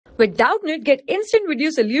With Doubtnut, get instant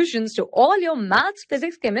video solutions to all your maths,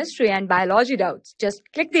 physics, chemistry, and biology doubts. Just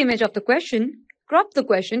click the image of the question, crop the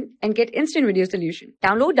question, and get instant video solution.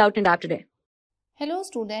 Download Doubtnut app today. Hello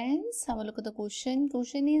students, have a look at the question.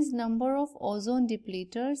 Question is number of ozone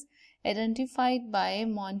depleters identified by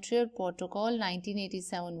Montreal Protocol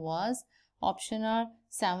 1987 was. Option are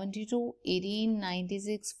 72, 18,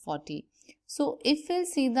 96, 40. So if we'll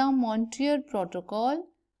see the Montreal Protocol,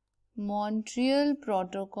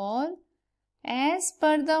 as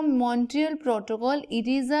per the Montreal Protocol, it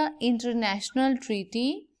is an international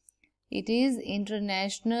treaty. It is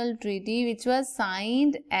international treaty which was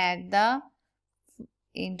signed at the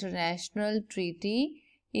international treaty.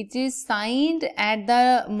 It is signed at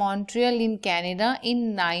the Montreal in Canada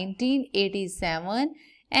in 1987,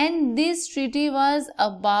 and this treaty was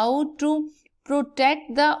about to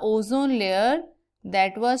protect the ozone layer.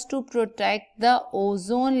 That was to protect the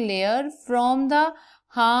ozone layer from the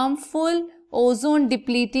harmful ozone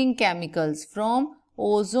depleting chemicals, from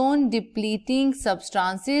ozone depleting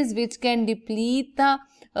substances which can deplete the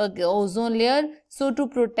ozone layer. So to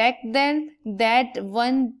protect them, this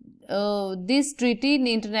treaty,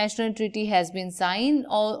 the international treaty, has been signed.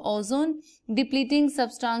 Ozone depleting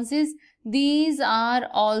substances, these are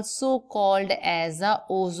also called as a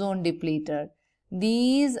ozone depleter.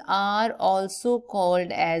 These are also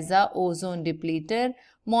called as a ozone depleter.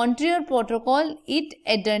 Montreal Protocol, it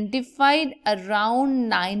identified around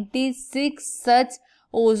 96 such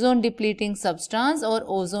ozone depleting substance, or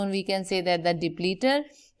ozone, we can say that the depleter.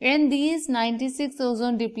 And these 96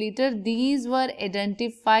 ozone depleter, these were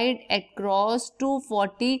identified across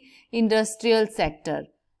 240 industrial sector.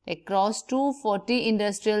 Across 240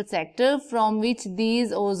 industrial sector, from which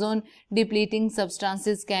these ozone depleting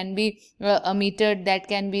substances can be emitted, that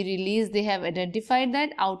can be released. They have identified that.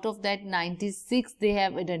 Out of that 96, they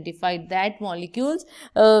have identified that molecules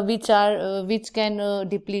which can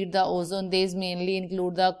deplete the ozone. These mainly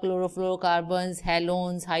include the chlorofluorocarbons,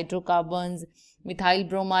 halones, hydrocarbons, methyl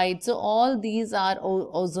bromide. So all these are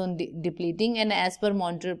ozone depleting, and as per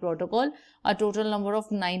Montreal Protocol, a total number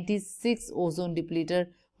of 96 ozone depleter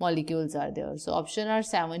molecules are there. So option are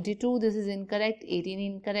 72, this is incorrect, 18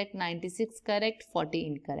 incorrect, 96 correct, 40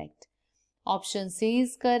 incorrect. Option C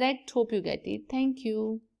is correct. Hope you get it. Thank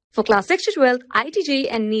you. For class 6 to 12, IIT JEE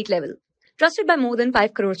and NEET level. Trusted by more than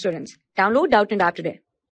 5 crore students. Download Doubtnut app today.